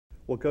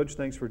Well, Coach,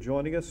 thanks for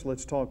joining us.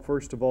 Let's talk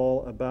first of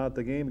all about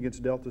the game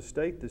against Delta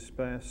State this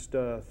past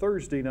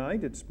Thursday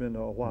night. It's been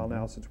a while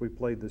now since we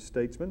played the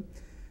Statesman.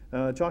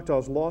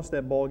 Choctaws lost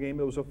that ball game.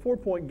 It was a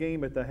 4-point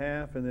game at the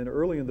half, and then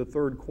early in the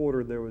third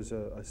quarter there was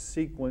a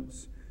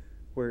sequence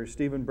where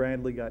Stephen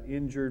Bradley got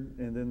injured,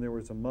 and then there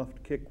was a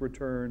muffed kick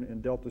return,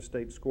 and Delta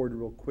State scored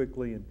real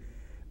quickly, and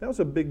that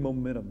was a big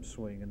momentum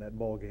swing in that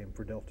ball game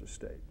for Delta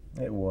State.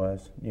 It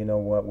was. You know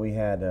what,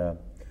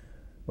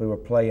 we were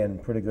playing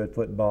pretty good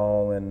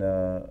football, and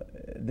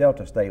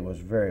Delta State was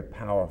very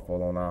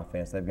powerful on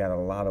offense. They've got a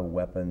lot of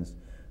weapons.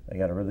 They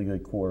got a really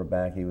good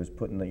quarterback. He was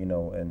putting the,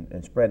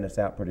 and spreading us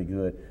out pretty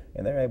good,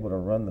 and they're able to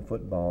run the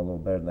football a little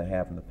better than they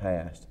have in the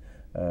past,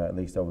 at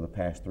least over the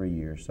past 3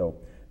 years. So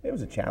it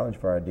was a challenge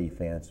for our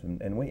defense,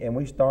 and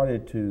we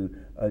started to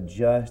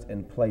adjust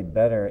and play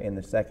better in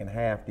the second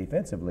half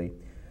defensively,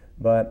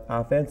 but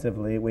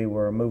offensively we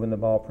were moving the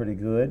ball pretty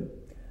good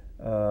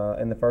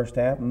in the first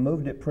half,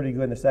 moved it pretty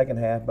good in the second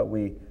half, but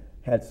we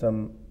had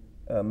some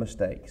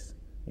mistakes,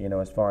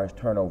 as far as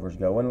turnovers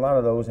go, and a lot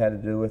of those had to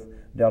do with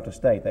Delta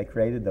State. They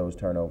created those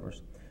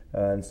turnovers,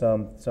 and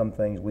some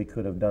things we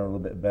could have done a little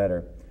bit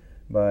better.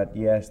 But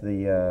yes,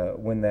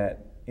 when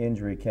that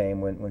injury came,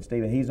 when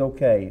Stephen, he's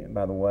okay,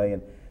 by the way,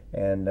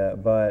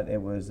 but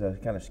it was a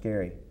kind of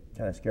scary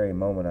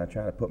moment. I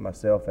try to put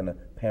myself in a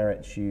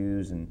parent's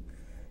shoes,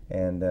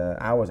 and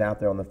I was out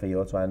there on the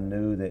field, so I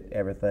knew that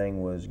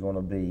everything was going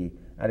to be,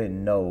 I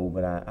didn't know,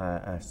 but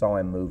I saw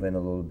him moving a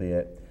little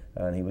bit,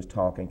 and he was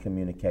talking,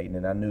 communicating,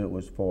 and I knew it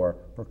was for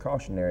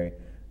precautionary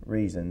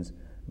reasons.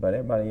 But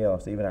everybody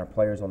else, even our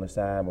players on the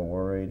side, were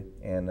worried,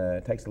 and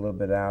it takes a little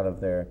bit out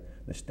of the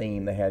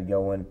steam they had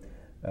going.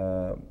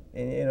 And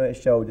it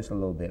showed just a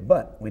little bit.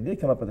 But we did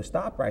come up with a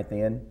stop right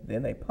then.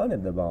 Then they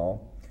punted the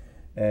ball,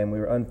 and we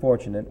were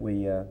unfortunate.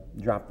 We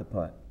dropped the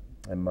punt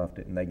and muffed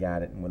it, and they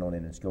got it and went on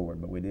in and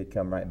scored. But we did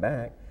come right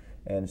back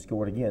and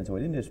scored again. So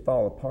it didn't just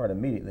fall apart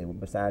immediately,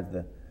 besides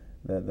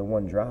the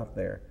one drop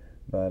there.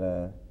 But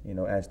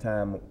as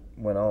time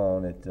went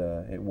on,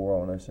 it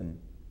wore on us, and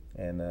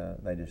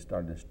they just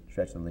started to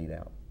stretch the lead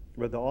out.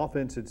 But the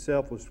offense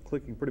itself was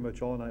clicking pretty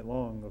much all night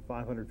long.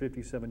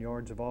 557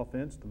 yards of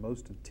offense, the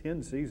most in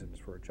 10 seasons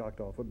for a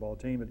Choctaw football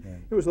team. And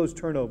it was those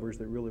turnovers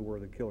that really were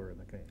the killer in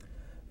the game.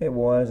 It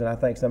was, and I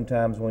think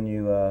sometimes when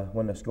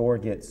the score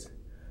gets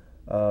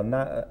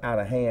not out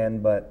of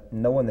hand, but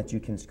knowing that you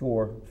can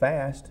score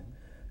fast,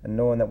 and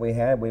knowing that we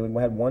had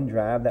one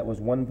drive that was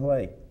one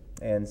play,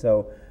 and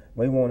so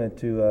we wanted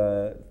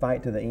to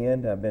fight to the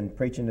end. I've been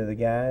preaching to the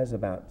guys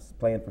about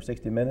playing for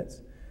 60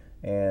 minutes.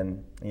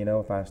 And,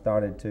 if I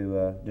started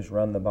to just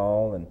run the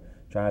ball and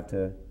try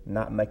to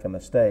not make a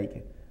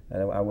mistake,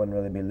 I wouldn't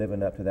really be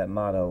living up to that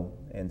motto.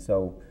 And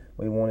so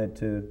we wanted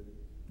to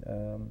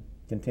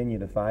continue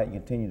to fight,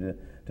 continue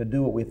to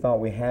do what we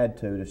thought we had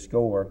to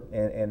score.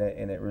 And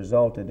it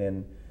resulted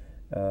in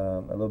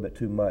a little bit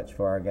too much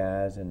for our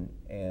guys. And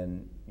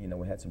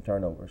we had some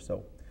turnovers.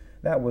 So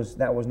that was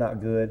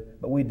not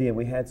good. But we did.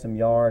 We had some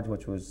yards,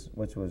 which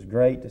was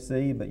great to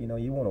see. But,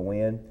 you want to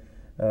win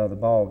the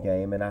ball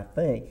game. And I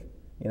think,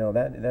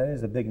 that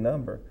is a big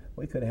number.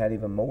 We could have had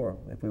even more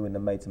if we wouldn't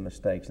have made some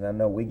mistakes. And I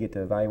know we get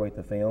to evaluate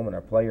the film, and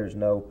our players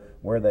know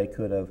where we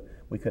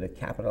could have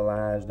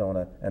capitalized on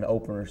an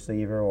open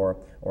receiver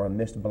or a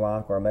missed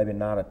block, or maybe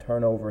not a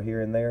turnover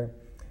here and there.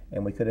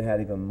 And we could have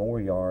had even more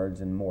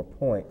yards and more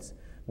points,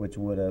 which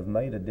would have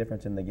made a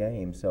difference in the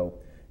game. So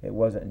it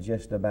wasn't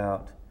just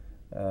about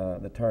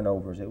the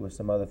turnovers. It was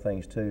some other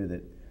things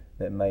too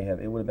that may have.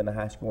 It would have been a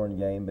high-scoring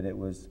game, but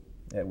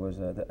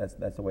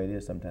that's the way it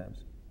is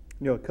sometimes.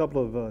 A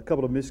couple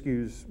of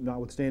miscues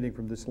notwithstanding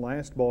from this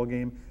last ball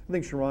game. I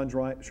think Sharon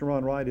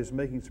Wright is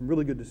making some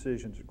really good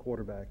decisions at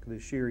quarterback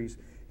this year.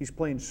 He's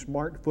playing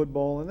smart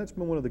football, and that's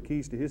been one of the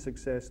keys to his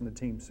success and the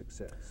team's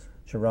success.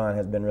 Sharon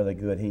has been really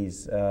good.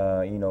 He's,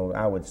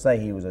 I would say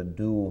he was a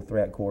dual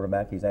threat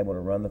quarterback. He's able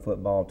to run the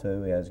football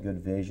too. He has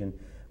good vision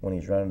when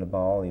he's running the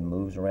ball. He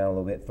moves around a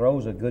little bit,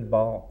 throws a good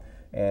ball,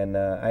 and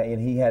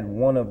he had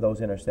one of those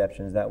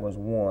interceptions. That was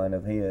one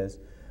of his.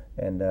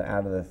 And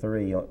out of the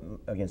 3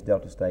 against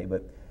Delta State.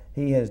 But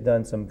he has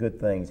done some good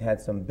things, had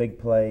some big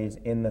plays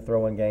in the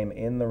throwing game,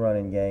 in the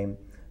running game,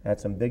 had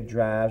some big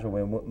drives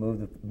where we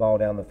moved the ball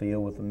down the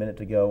field with a minute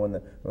to go in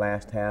the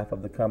last half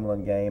of the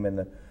Cumberland game in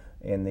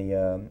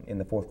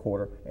the fourth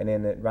quarter. And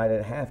then right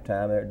at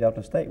halftime there at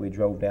Delta State, we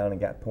drove down and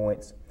got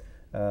points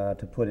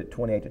to put it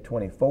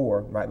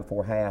 28-24 right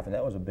before half, and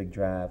that was a big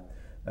drive.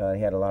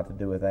 He had a lot to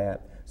do with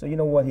that. So you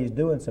know what, he's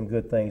doing some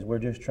good things. We're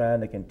just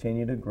trying to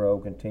continue to grow,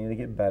 continue to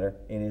get better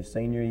in his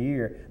senior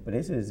year. But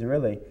this is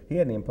really, he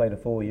hadn't even played a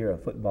full year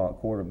of football at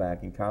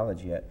quarterback in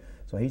college yet.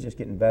 So he's just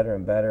getting better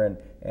and better,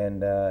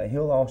 and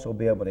he'll also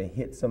be able to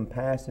hit some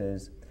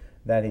passes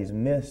that he's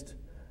missed,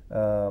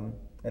 and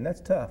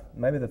that's tough.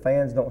 Maybe the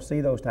fans don't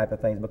see those type of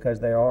things because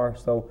they are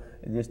so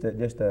just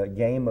a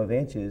game of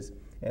inches,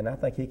 and I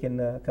think he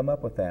can come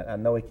up with that. I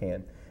know he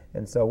can.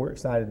 And so we're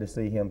excited to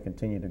see him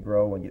continue to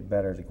grow and get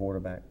better as a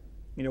quarterback.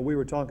 We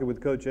were talking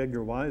with Coach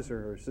Edgar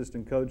Weiser, our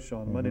assistant coach,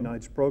 on Monday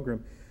night's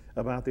program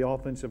about the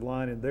offensive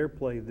line and their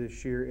play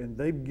this year, and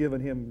they've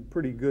given him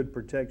pretty good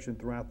protection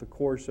throughout the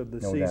course of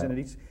the season, doubt.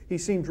 and he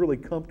seems really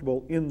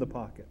comfortable in the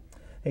pocket.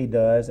 He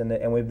does,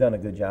 and we've done a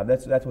good job.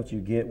 That's what you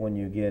get when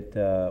you get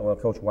well,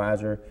 Coach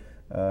Weiser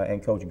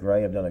and Coach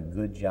Gray have done a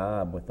good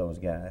job with those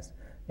guys,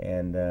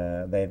 and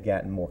they've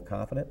gotten more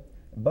confident.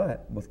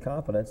 But with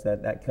confidence,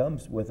 that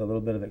comes with a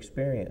little bit of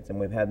experience, and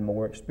we've had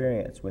more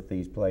experience with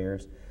these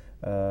players,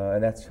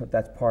 and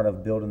that's part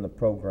of building the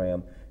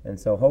program. And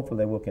so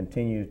hopefully we'll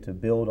continue to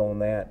build on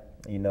that,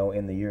 in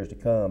the years to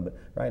come. But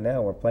right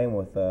now we're playing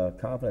with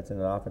confidence in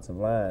an offensive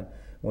line.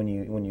 When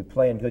you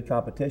play in good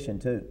competition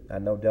too. I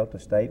know Delta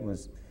State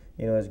was,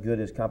 as good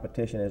as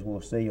competition as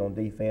we'll see on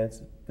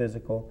defense,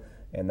 physical,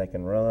 and they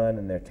can run,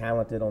 and they're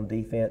talented on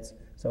defense.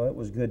 So it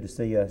was good to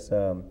see us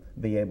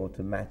be able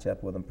to match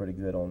up with them pretty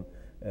good on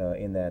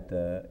in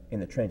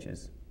the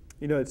trenches.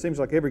 It seems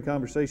like every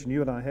conversation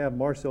you and I have,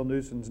 Marcel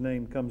Newsom's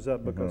name comes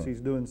up because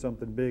he's doing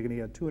something big, and he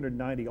had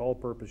 290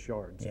 all-purpose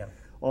yards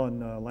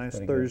on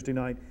last Thursday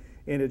night.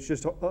 And it's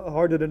just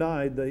hard to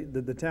deny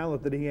the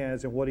talent that he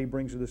has and what he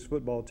brings to this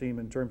football team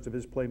in terms of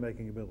his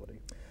playmaking ability.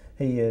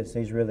 He is.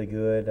 He's really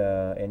good,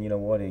 and you know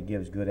what? He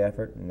gives good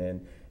effort,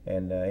 and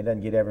he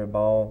doesn't get every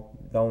ball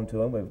thrown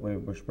to him.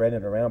 We're spreading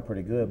it around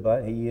pretty good,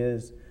 but he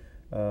is,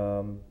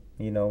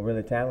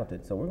 really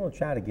talented. So we're going to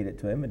try to get it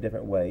to him in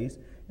different ways.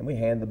 And we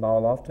hand the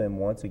ball off to him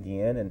once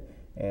again,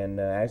 and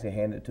actually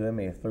handed it to him.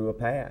 He threw a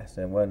pass,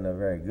 and it wasn't a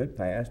very good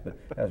pass, but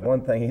that was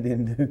one thing he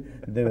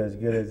didn't do as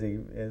good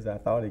as I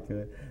thought he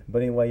could.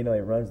 But anyway, he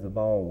runs the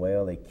ball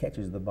well. He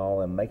catches the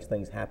ball and makes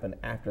things happen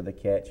after the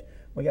catch.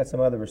 We got some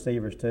other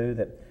receivers too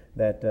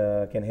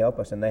that can help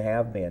us, and they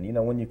have been.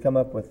 When you come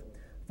up with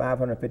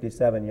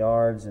 557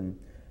 yards and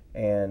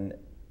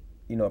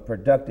a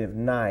productive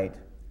night,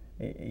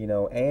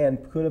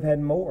 and could have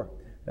had more.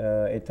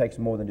 It takes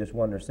more than just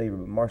one receiver,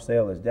 but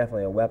Marcel is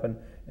definitely a weapon,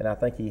 and I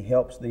think he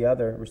helps the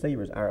other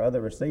receivers. Our other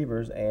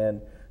receivers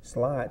and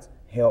slots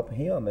help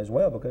him as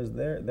well because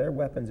they're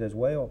weapons as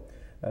well.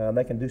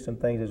 They can do some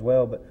things as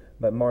well,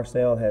 but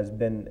Marcel has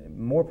been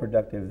more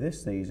productive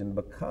this season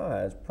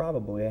because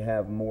probably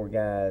have more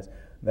guys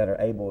that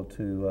are able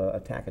to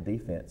attack a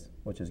defense,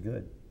 which is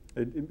good.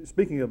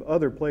 Speaking of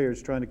other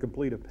players trying to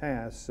complete a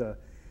pass,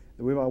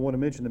 we might want to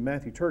mention that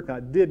Matthew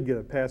Turcotte did get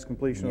a pass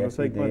completion on a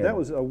fake punt. That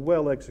was a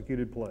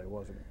well-executed play,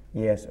 wasn't it?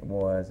 Yes, it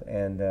was.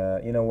 And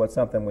what's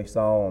something we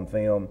saw on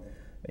film,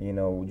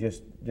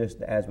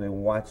 just as we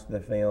watched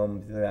the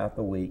film throughout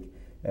the week,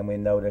 and we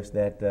noticed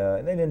that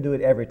they didn't do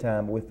it every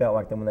time, but we felt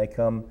like that when they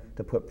come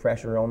to put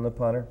pressure on the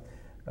punter,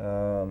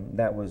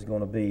 that was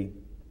going to be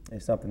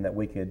something that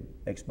we could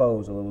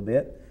expose a little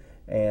bit.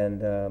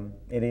 And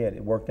it did.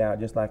 It worked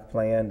out just like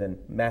planned, and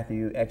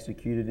Matthew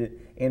executed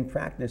it. In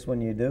practice,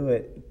 when you do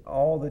it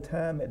all the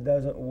time, it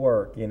doesn't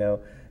work,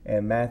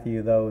 And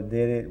Matthew, though,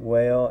 did it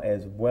well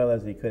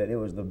as he could. It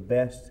was the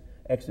best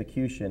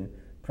execution,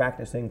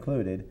 practice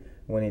included,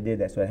 when he did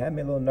that. So it had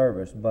me a little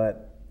nervous,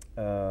 but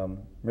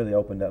really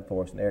opened up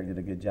for us, and Eric did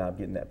a good job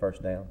getting that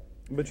first down.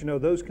 But,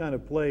 those kind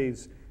of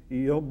plays,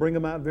 you don't bring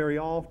them out very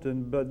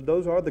often, but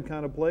those are the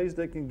kind of plays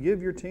that can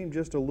give your team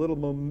just a little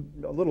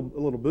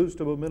boost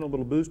of momentum, a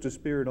little boost of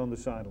spirit on the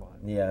sideline.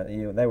 Yeah,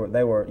 they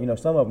were.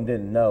 Some of them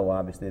didn't know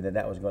obviously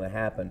that was going to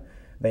happen.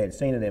 They had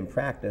seen it in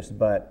practice,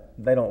 but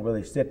they don't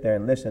really sit there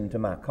and listen to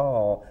my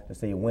call to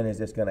see when is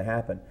this going to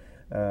happen.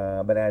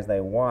 But as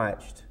they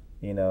watched,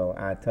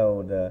 I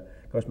told, of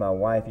course, my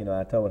wife.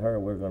 I told her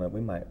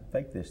we might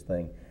fake this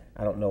thing.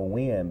 I don't know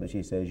when, but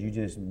she says, you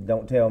just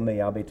don't tell me.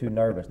 I'll be too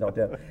nervous. Don't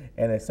tell.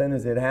 And as soon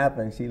as it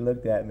happened, she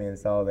looked at me and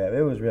saw that.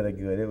 It was really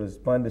good. It was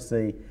fun to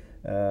see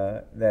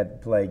that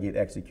play get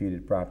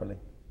executed properly.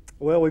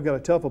 Well, we've got a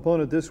tough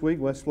opponent this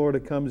week. West Florida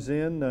comes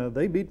in.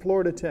 They beat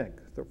Florida Tech.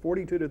 They're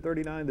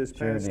 42-39 this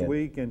past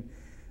week. And,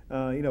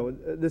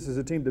 this is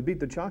a team that beat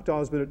the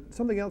Choctaws. But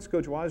something else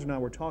Coach Weiser and I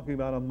were talking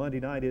about on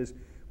Monday night is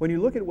when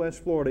you look at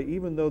West Florida,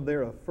 even though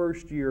they're a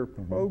first-year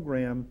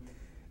program,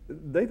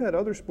 they've had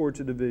other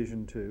sports in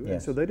Division II,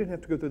 and so they didn't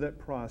have to go through that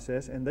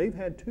process, and they've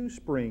had 2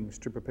 springs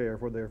to prepare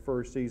for their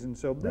first season.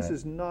 So this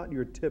is not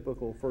your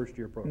typical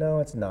first-year program. No,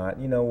 it's not.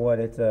 You know what?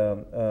 It's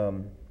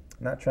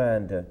not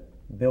trying to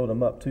build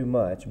them up too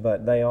much,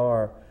 but they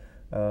are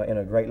in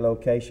a great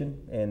location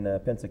in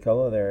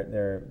Pensacola.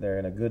 They're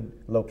in a good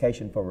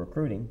location for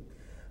recruiting.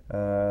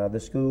 The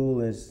school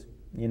is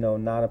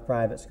not a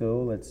private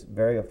school. It's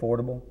very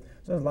affordable.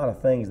 So there's a lot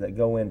of things that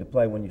go into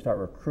play when you start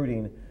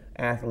recruiting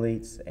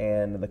athletes,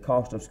 and the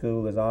cost of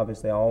school is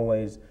obviously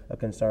always a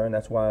concern.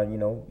 That's why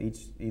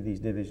each of these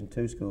Division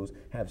II schools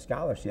have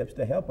scholarships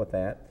to help with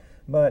that,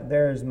 but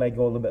theirs may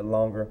go a little bit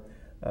longer.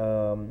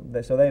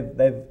 So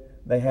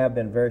they have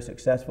been very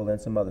successful in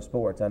some other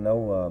sports. I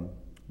know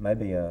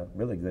maybe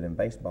really good in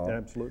baseball.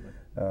 Absolutely.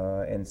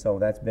 And so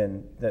they've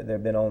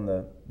been on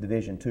the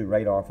Division II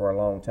radar for a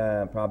long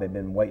time. Probably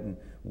been waiting,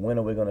 when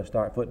are we going to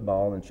start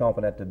football, and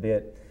chomping at the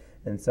bit.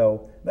 And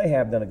so they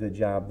have done a good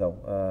job,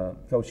 though.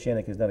 Coach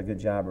Shinnick has done a good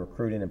job of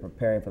recruiting and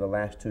preparing for the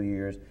last 2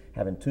 years,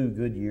 having 2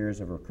 good years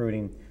of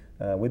recruiting.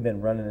 We've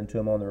been running into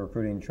them on the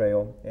recruiting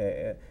trail.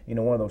 You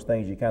know, one of those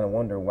things you kind of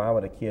wonder, why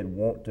would a kid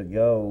want to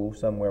go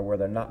somewhere where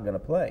they're not going to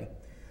play?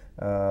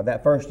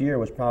 That first year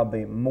was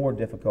probably more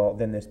difficult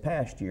than this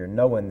past year,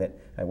 knowing that,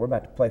 hey, we're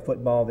about to play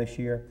football this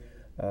year.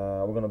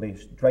 We're going to be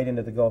straight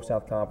into the Gulf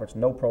South Conference,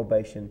 no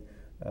probation.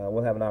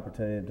 We'll have an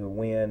opportunity to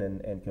win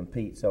and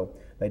compete. So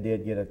they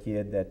did get a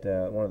kid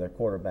that one of their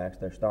quarterbacks,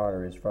 their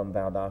starter, is from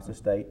Valdosta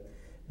State.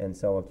 And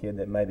so a kid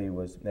that maybe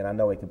was, and I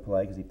know he could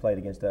play because he played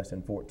against us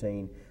in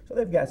 14. So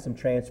they've got some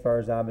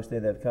transfers, obviously,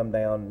 that have come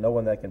down,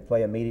 knowing they can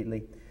play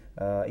immediately,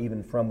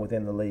 even from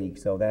within the league.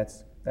 So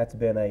that's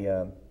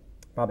been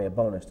probably a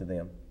bonus to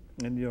them.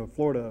 And you know,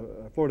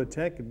 Florida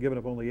Tech had given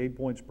up only 8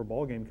 points per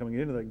ball game coming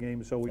into that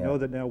game. So we know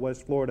that now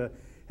West Florida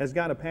has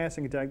got a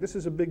passing attack. This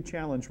is a big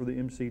challenge for the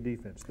MC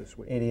defense this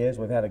week. It is.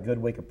 We've had a good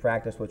week of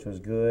practice, which was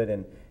good,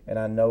 and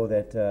I know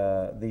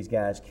that these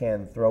guys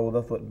can throw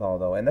the football,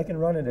 though, and they can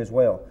run it as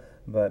well.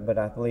 But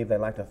I believe they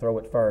like to throw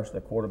it first.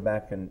 The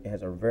quarterback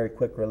has a very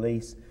quick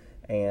release,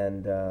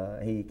 and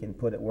he can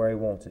put it where he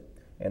wants it,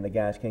 and the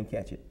guys can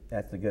catch it.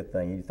 That's the good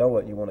thing. You throw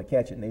it, you want to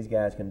catch it, and these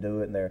guys can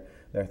do it, and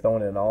they're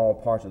throwing it in all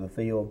parts of the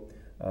field.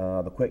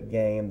 The quick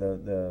game,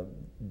 the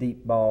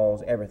deep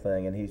balls,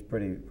 everything, and he's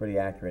pretty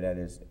accurate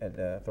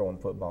at throwing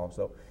football.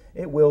 So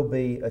it will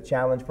be a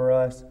challenge for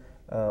us.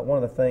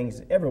 One of the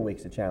things, every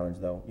week's a challenge,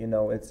 though. You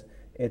know, it's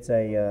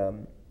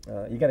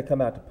you got to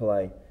come out to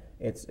play.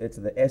 It's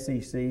the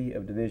SEC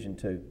of Division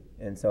II,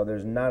 and so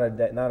there's not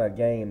a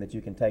game that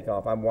you can take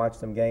off. I've watched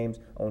some games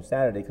on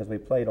Saturday because we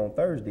played on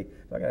Thursday,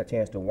 so I got a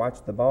chance to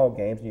watch the ball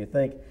games. And you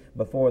think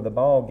before the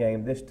ball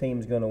game, this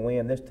team's going to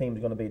win, this team's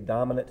going to be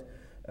dominant.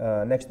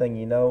 Next thing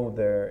you know,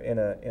 they're in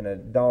a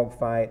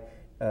dogfight.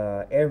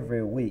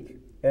 Every week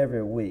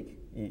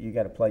you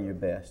got to play your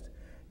best,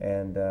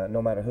 and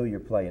no matter who you're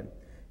playing.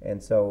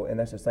 And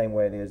that's the same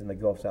way it is in the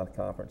Gulf South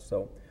Conference.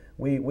 So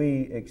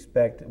we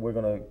expect we're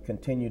going to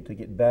continue to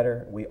get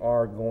better. We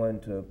are going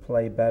to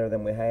play better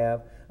than we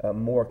have,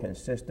 more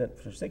consistent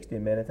for 60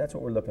 minutes. That's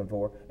what we're looking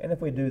for. And if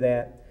we do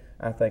that,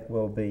 I think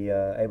we'll be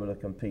able to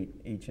compete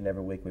each and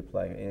every week we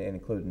play,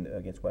 including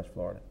against West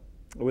Florida.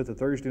 With the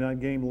Thursday night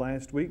game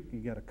last week,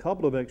 you got a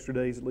couple of extra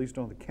days at least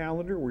on the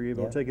calendar. Were you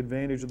able to take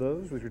advantage of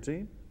those with your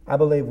team? I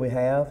believe we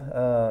have.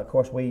 Of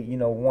course,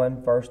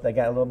 first they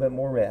got a little bit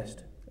more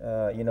rest.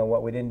 You know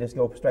what? We didn't just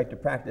go straight to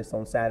practice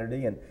on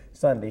Saturday and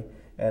Sunday.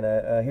 And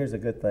here's a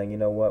good thing. You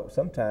know what?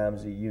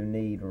 Sometimes you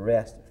need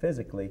rest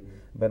physically,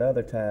 but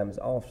other times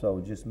also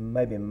just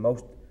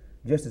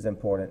as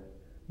important,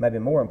 maybe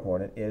more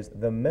important, is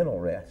the mental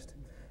rest.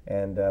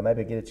 And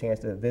maybe get a chance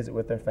to visit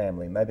with their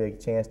family, maybe a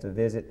chance to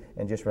visit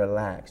and just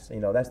relax.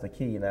 You know, that's the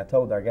key. And I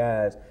told our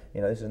guys,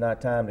 you know, this is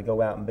not time to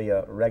go out and be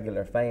a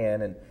regular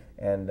fan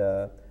and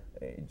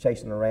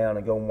chasing around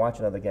and go and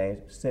watching other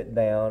games. Sit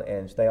down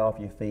and stay off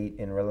your feet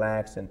and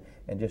relax and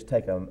just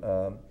take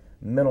a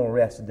mental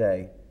rest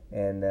day,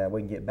 and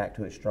we can get back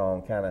to it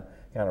strong, kind of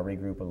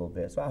regroup a little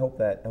bit. So I hope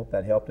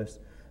that helped us.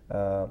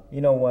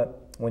 You know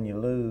what? When you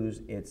lose,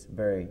 it's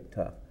very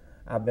tough.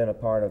 I've been a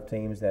part of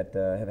teams that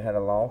have had a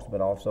loss,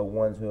 but also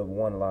ones who have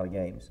won a lot of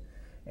games.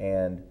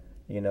 And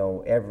you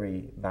know,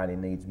 everybody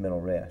needs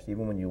mental rest.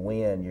 Even when you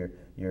win,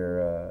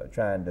 you're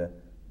trying to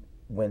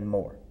win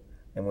more,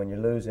 and when you're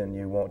losing,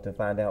 you want to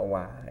find out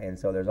why. And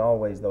so there's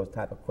always those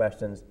type of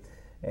questions.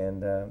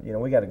 And you know,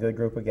 we got a good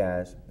group of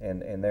guys,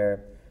 and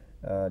they're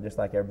just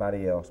like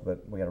everybody else.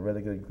 But we got a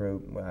really good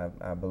group.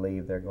 I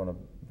believe they're going to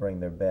bring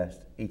their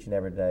best each and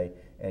every day,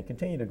 and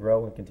continue to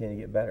grow and continue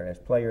to get better as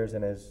players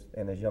and as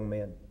young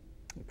men.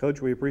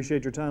 Coach, we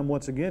appreciate your time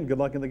once again. Good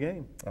luck in the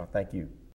game. Oh, thank you.